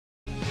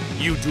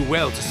You do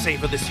well to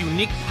savor this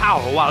unique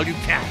power while you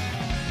can.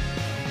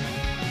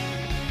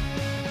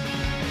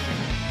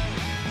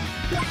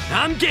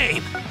 I'm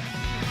game!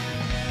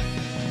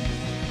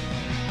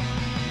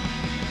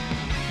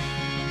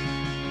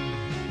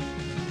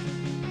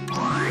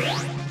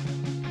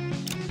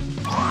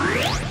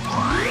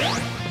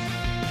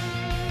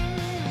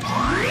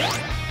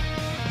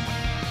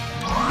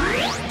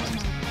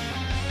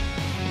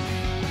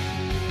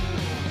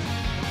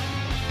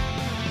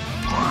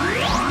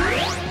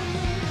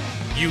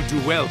 You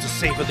do well to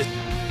savor this.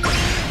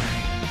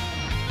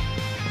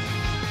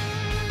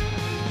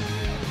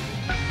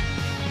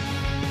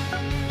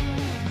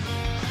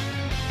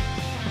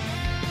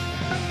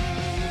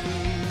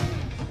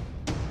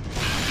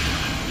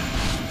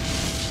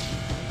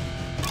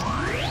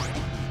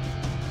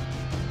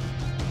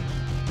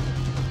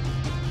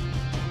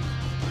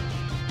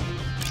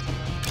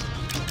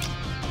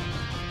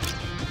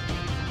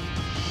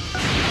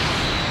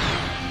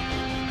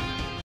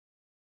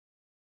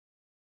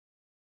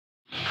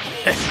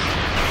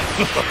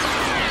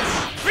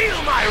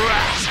 Feel my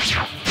wrath!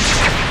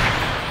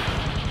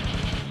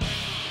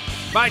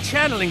 By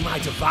channeling my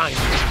divine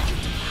power.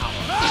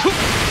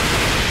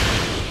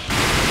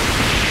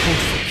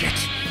 Don't forget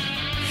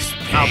this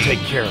pain. I'll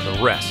take care of the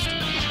rest.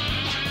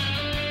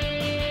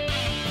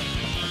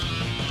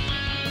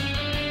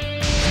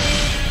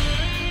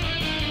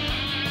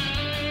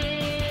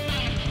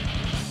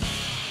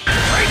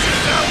 Brace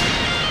yourself!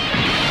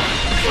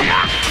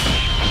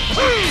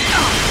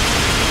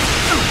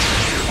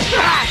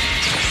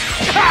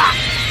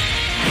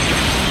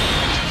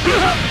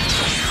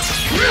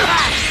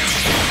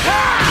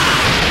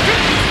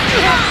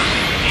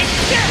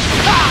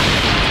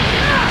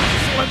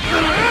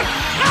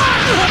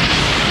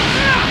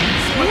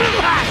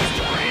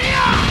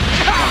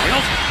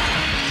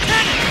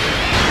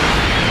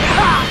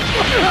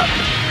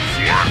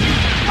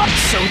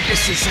 So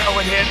this is how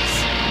it ends.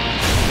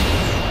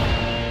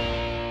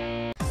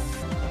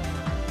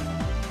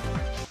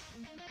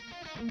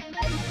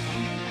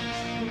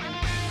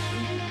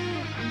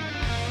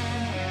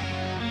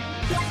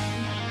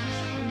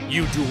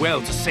 You do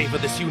well to savor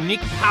this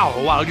unique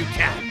power while you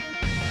can.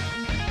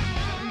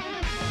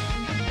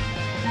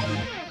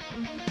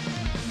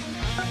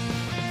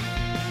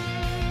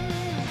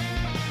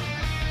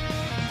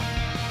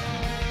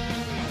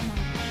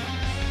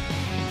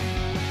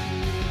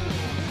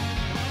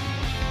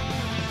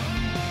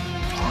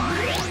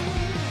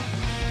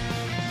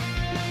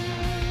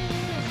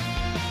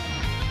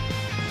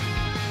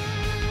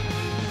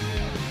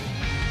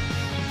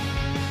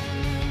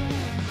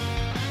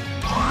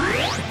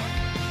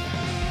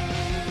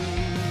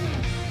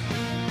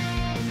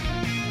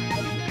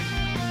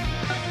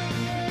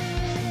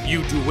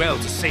 You do well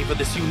to savor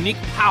this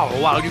unique power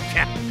while you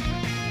can.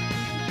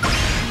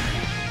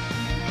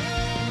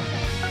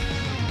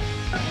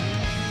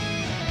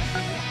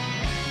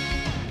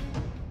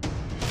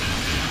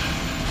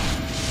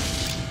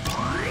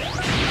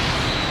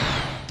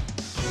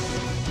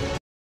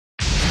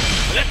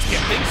 Let's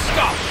get things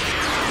started.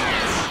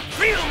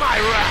 Feel my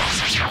wrath!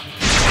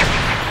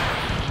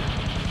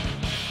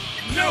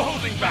 No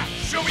holding back.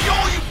 Show me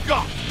all you've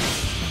got.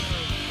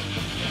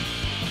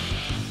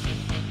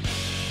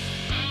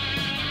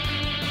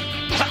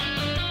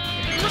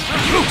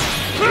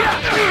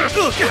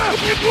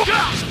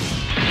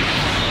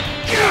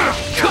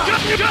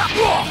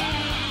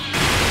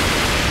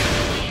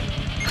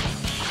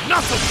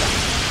 Not so fast!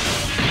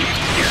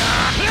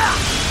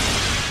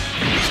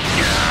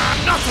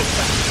 Not so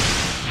fast!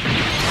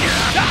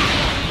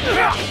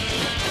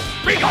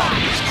 Be gone!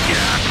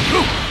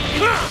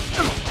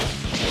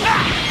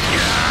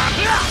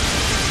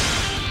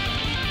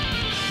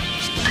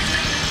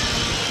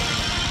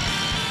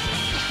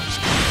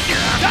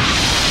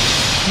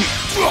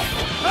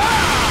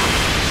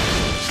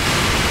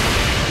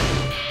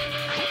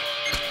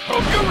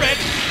 Hope you're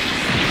ready!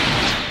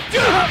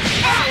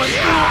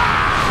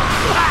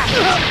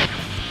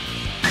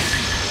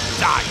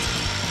 Die!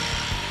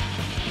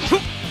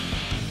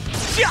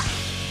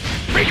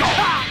 Be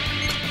gone!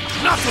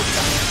 Not so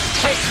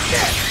fast! Take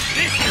this!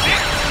 This is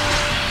it!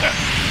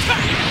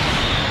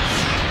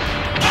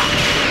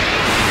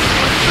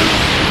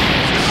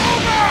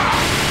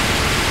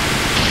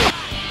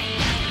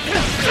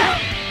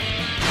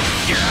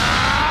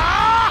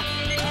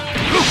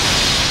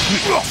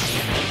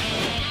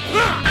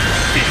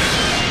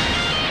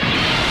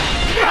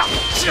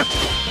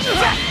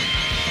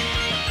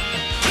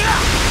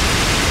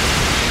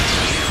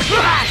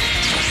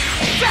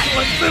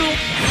 Little...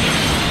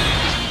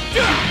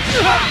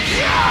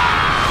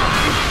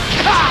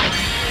 Wild!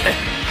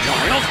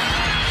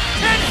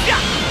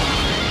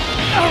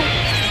 Oh,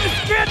 this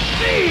can't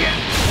be!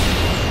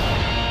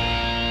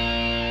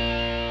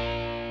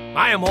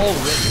 I am already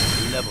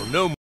at level no more.